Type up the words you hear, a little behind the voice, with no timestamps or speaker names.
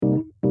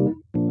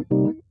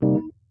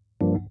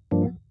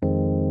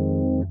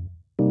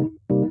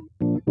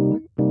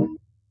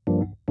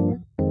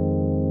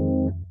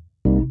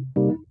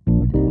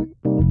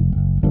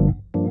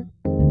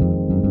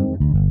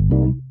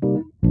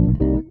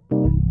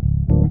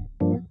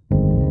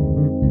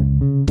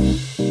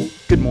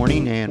Good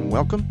morning and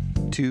welcome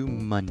to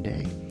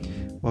Monday.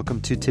 Welcome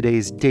to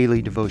today's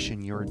daily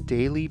devotion, your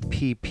daily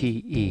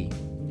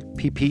PPE.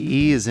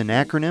 PPE is an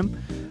acronym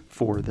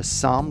for the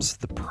Psalms,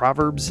 the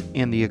Proverbs,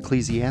 and the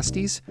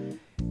Ecclesiastes.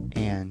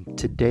 And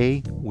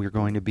today we're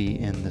going to be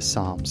in the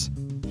Psalms.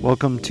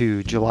 Welcome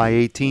to July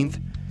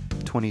 18th,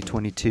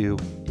 2022.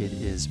 It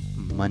is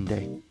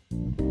Monday.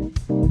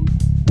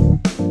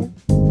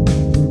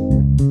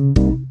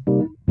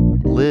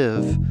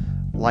 Live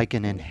like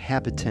an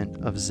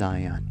inhabitant of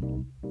Zion.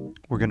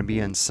 We're going to be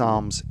in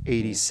Psalms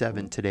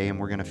 87 today, and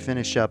we're going to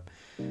finish up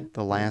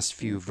the last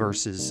few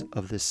verses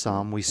of this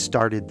psalm. We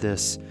started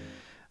this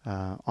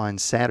on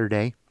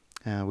Saturday.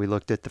 We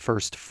looked at the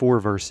first 4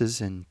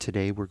 verses, and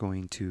today we're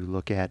going to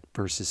look at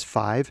verses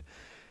 5,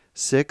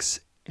 6,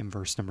 and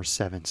verse number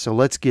 7. So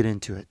let's get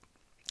into it.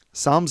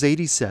 Psalms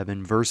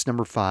 87, verse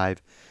number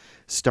 5,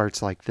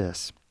 starts like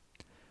this.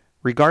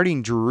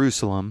 Regarding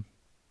Jerusalem,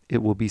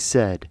 it will be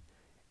said,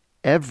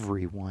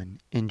 everyone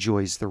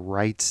enjoys the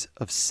rights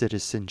of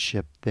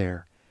citizenship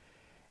there,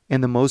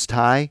 and the Most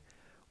High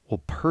will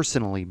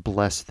personally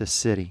bless the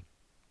city.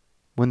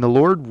 When the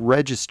Lord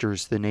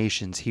registers the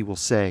nations, he will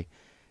say,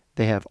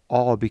 they have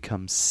all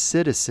become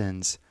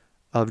citizens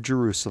of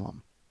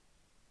Jerusalem.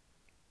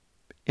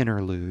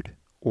 Interlude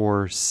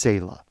or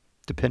Selah,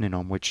 depending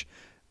on which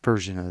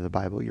version of the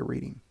Bible you're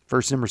reading.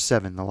 Verse number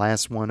 7, the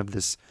last one of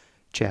this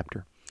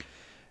chapter.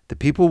 The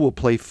people will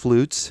play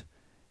flutes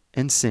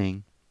and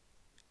sing,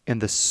 and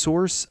the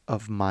source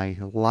of my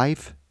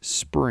life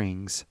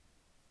springs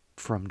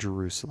from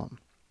Jerusalem.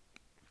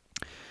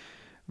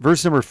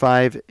 Verse number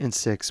 5 and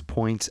 6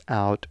 points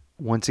out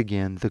once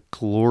again the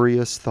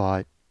glorious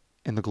thought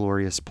and the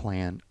glorious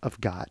plan of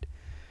God.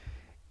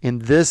 In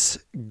this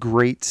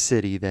great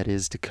city that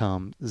is to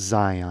come,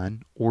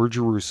 Zion or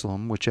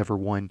Jerusalem, whichever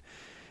one,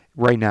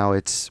 right now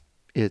it's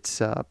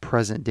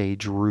present day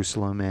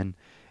Jerusalem, and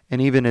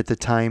even at the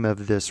time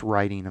of this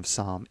writing of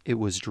Psalm, it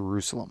was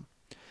Jerusalem.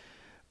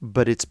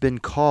 But it's been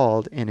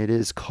called, and it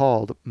is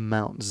called,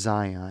 Mount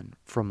Zion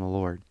from the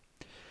Lord.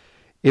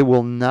 It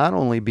will not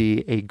only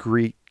be a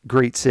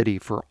great city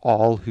for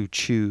all who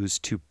choose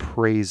to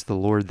praise the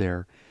Lord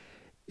there,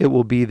 it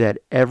will be that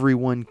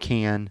everyone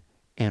can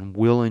and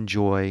will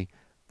enjoy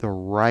the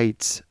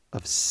rights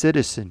of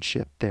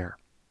citizenship there.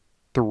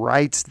 The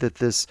rights that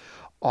this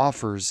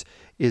offers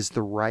is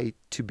the right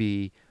to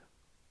be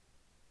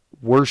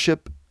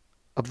worship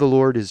of the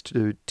Lord, is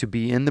to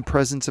be in the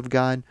presence of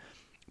God,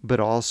 but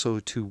also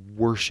to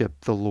worship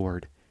the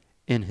Lord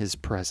in his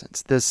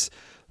presence. This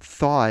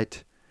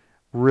thought,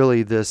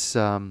 really this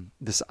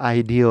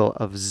ideal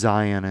of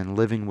Zion and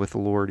living with the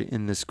Lord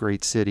in this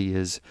great city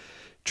is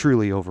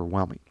truly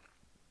overwhelming.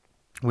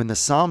 When the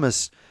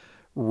psalmist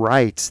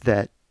writes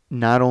that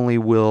not only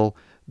will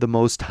the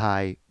Most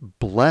High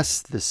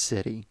bless the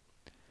city,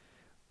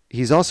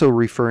 he's also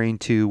referring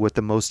to what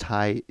the Most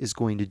High is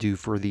going to do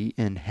for the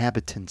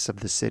inhabitants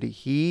of the city.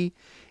 He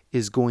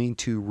is going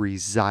to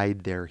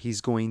reside there. He's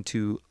going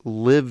to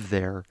live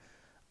there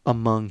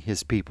among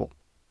his people.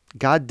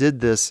 God did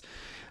this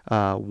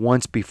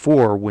once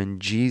before when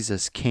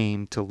Jesus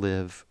came to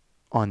live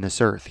on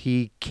this earth.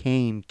 He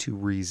came to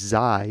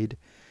reside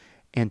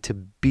and to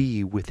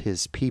be with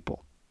his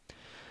people.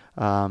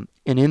 And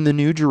in the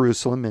New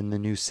Jerusalem, in the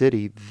new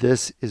city,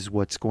 this is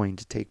what's going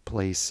to take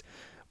place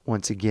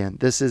once again.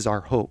 This is our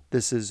hope.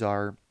 This is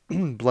our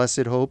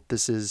blessed hope.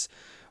 This is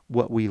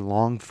what we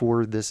long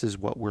for. This is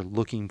what we're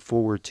looking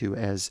forward to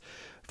as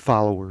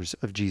followers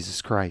of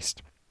Jesus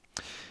Christ.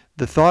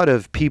 The thought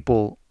of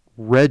people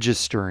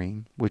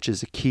registering, which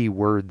is a key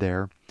word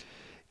there,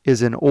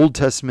 is an Old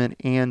Testament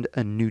and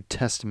a New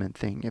Testament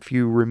thing. If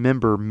you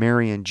remember,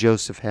 Mary and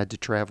Joseph had to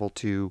travel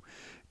to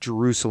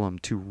Jerusalem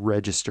to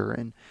register,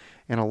 and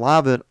a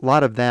lot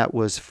of that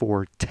was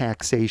for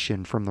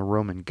taxation from the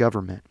Roman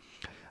government.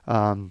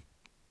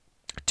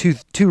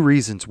 Two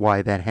reasons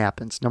why that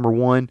happens. Number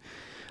one,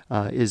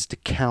 is to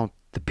count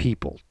the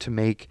people, to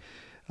make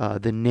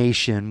the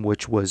nation,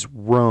 which was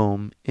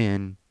Rome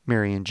in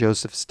Mary and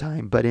Joseph's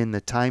time. But in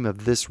the time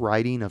of this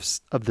writing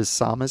of this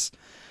psalmist,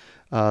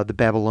 the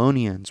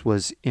Babylonians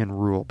was in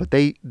rule. But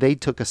they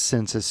took a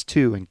census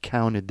too and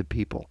counted the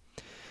people.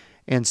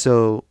 And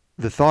so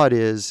the thought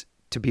is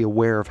to be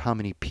aware of how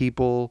many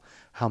people,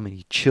 how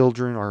many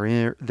children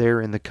are there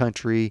in the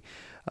country.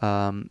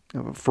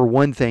 For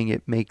one thing,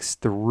 it makes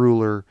the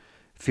ruler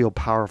feel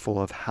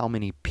powerful of how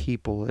many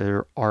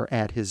people are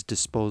at his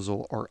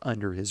disposal or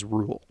under his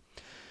rule.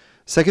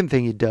 Second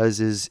thing it does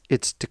is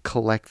it's to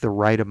collect the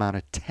right amount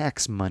of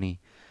tax money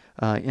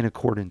in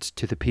accordance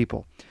to the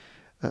people.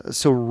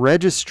 So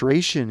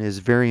registration is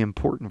very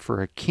important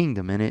for a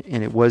kingdom, and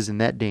it was in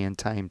that day and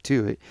time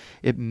too.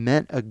 It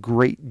meant a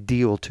great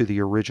deal to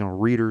the original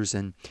readers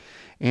and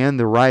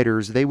the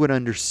writers. They would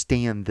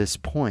understand this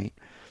point.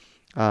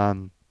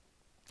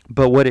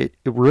 But what it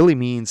really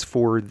means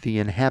for the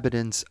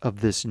inhabitants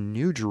of this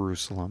new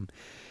Jerusalem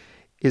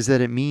is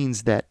that it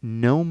means that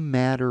no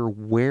matter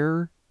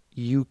where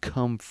you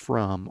come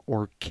from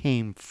or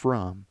came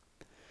from,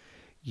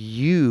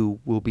 you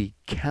will be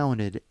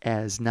counted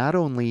as not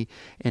only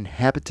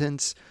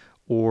inhabitants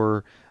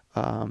or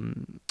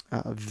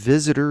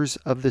visitors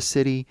of the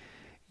city,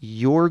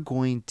 you're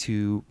going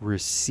to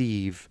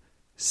receive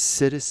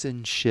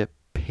citizenship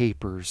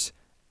papers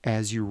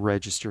as you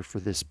register for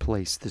this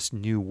place, this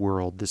new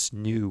world, this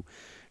new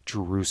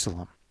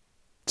Jerusalem.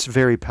 It's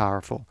very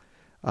powerful,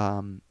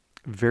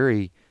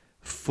 very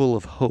full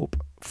of hope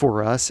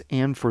for us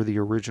and for the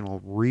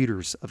original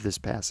readers of this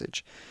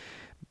passage.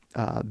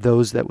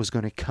 Those that was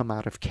going to come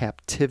out of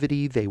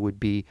captivity, they would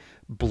be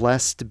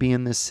blessed to be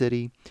in this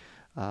city.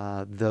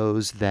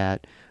 Those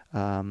that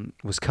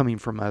was coming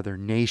from other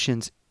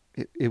nations,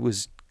 it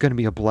was going to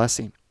be a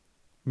blessing.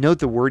 Note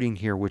the wording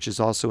here, which is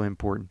also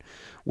important.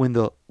 When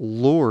the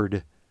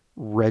Lord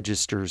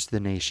registers the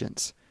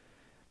nations,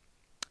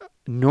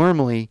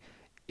 normally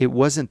it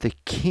wasn't the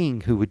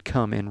king who would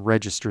come and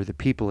register the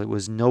people. It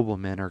was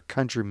noblemen or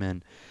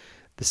countrymen.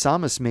 The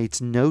psalmist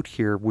makes note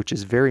here, which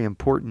is very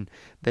important,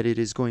 that it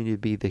is going to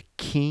be the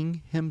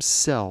king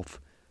himself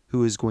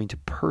who is going to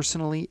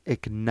personally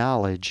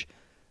acknowledge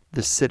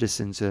the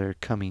citizens that are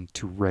coming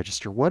to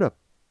register. What a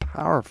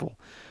powerful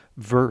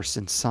verse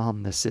and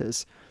psalm this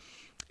is.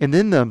 And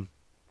then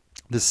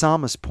the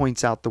psalmist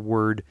points out the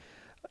word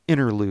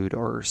interlude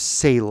or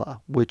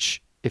Selah,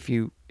 which if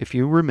you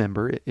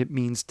remember, it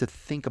means to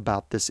think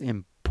about this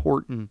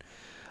important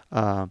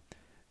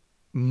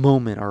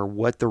moment or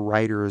what the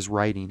writer is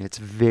writing. It's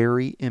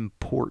very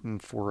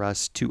important for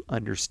us to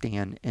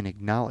understand and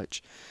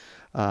acknowledge.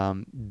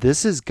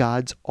 This is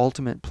God's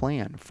ultimate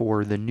plan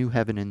for the new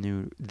heaven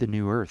and the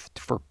new earth,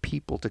 for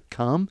people to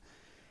come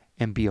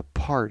and be a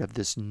part of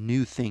this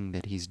new thing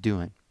that he's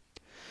doing.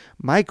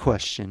 My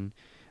question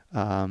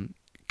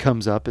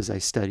comes up as I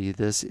study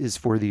this is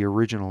for the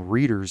original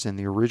readers and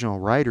the original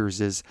writers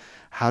is,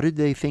 how did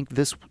they think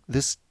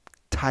this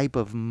type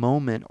of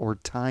moment or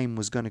time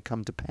was going to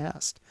come to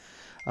pass?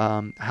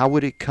 How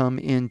would it come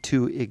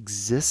into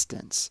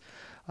existence?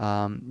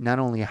 Not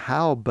only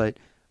how, but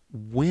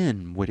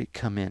when would it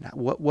come in?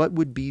 What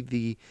would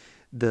be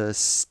the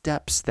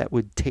steps that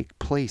would take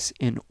place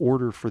in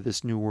order for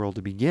this new world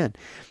to begin?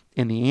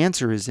 And the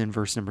answer is in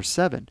verse number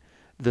 7.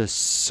 The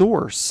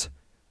source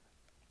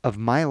of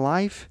my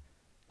life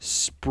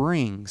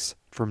springs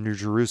from New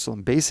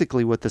Jerusalem.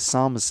 Basically, what the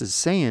psalmist is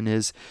saying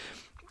is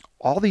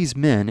all these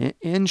men,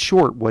 in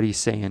short, what he's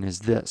saying is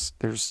this.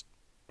 There's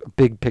a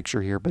big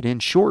picture here, but in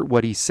short,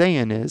 what he's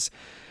saying is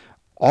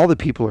all the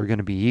people are going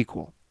to be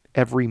equal.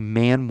 Every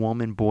man,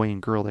 woman, boy,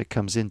 and girl that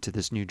comes into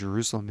this New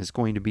Jerusalem is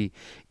going to be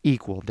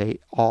equal. They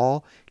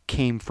all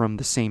came from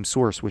the same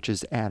source, which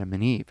is Adam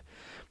and Eve.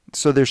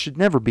 So there should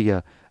never be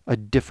a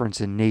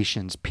difference in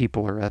nations,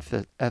 people, or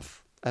ethnicity.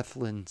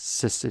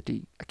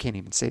 I can't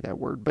even say that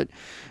word, but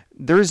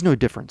there is no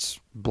difference.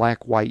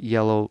 Black, white,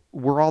 yellow,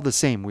 we're all the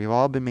same. We've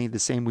all been made the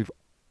same.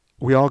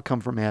 We all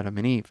come from Adam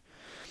and Eve.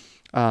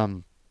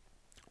 And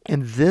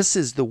this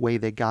is the way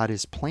that God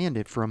has planned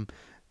it from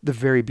the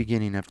very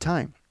beginning of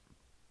time.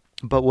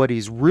 But what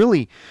he's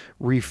really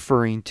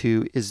referring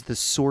to is the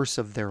source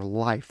of their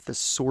life, the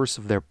source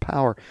of their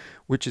power,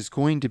 which is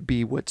going to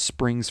be what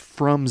springs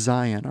from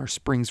Zion or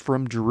springs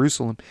from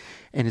Jerusalem.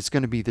 And it's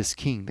going to be this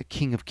king, the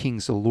King of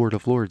Kings, the Lord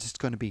of Lords. It's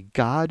going to be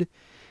God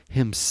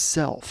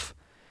himself.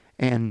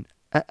 And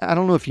I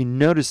don't know if you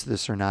noticed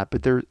this or not,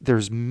 but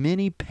there's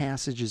many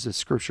passages of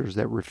scriptures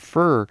that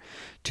refer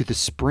to the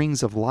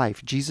springs of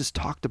life. Jesus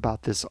talked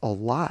about this a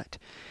lot.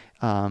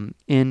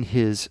 In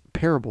his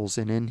parables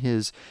and in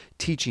his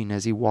teaching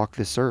as he walked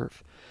this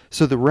earth.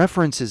 So the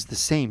reference is the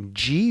same.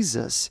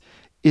 Jesus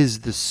is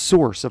the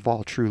source of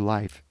all true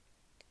life.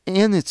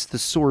 And it's the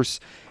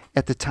source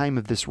at the time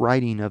of this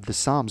writing of the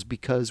Psalms,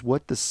 because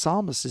what the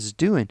psalmist is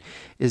doing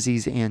is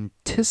he's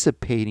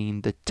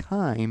anticipating the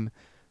time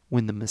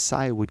when the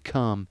Messiah would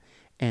come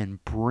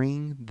and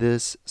bring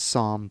this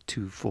psalm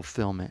to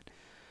fulfillment.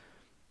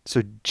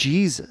 So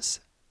Jesus,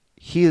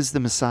 he is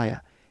the Messiah.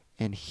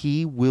 And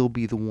he will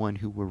be the one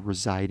who will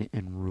reside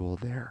and rule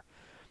there.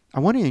 I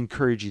want to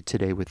encourage you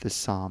today with this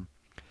psalm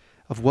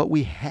of what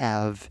we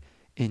have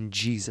in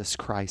Jesus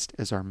Christ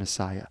as our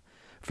Messiah.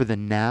 For the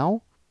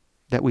now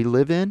that we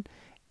live in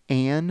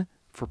and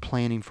for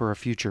planning for our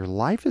future.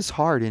 Life is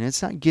hard and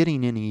it's not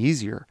getting any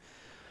easier.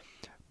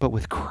 But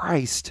with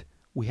Christ,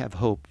 we have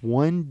hope.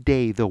 One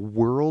day the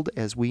world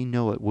as we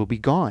know it will be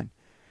gone.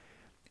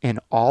 And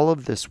all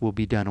of this will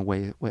be done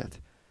away with.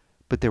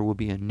 But there will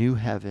be a new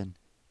heaven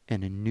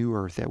and a new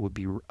earth that will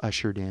be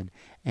ushered in,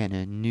 and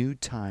a new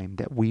time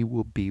that we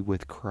will be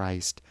with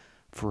Christ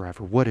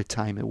forever. What a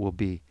time it will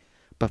be.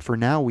 But for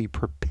now, we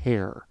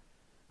prepare.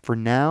 For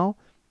now,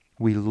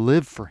 we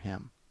live for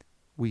him.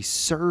 We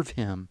serve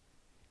him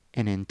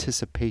in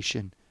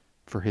anticipation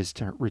for his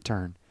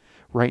return.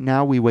 Right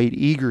now, we wait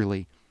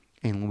eagerly,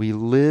 and we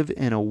live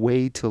in a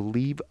way to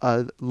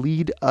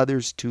lead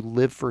others to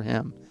live for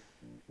him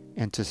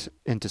and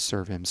to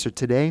serve him. So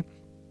today,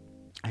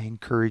 I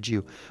encourage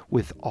you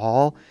with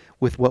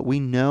what we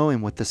know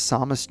and what the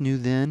psalmist knew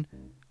then,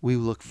 we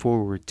look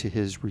forward to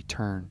his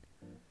return.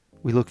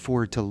 We look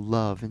forward to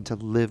love and to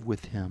live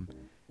with him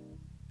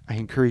I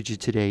encourage you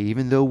today,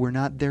 even though we're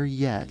not there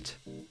yet,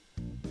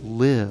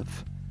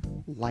 live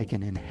like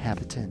an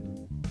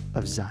inhabitant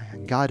of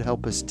Zion. God,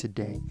 help us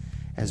today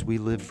as we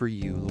live for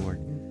you, Lord,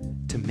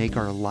 to make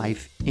our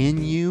life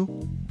in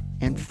you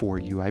and for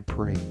you, I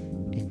pray.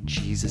 In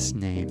Jesus'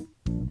 name,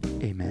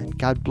 amen.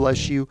 God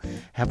bless you.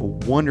 Have a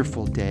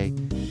wonderful day.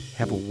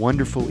 Have a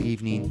wonderful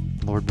evening.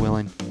 Lord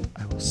willing,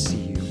 I will see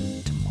you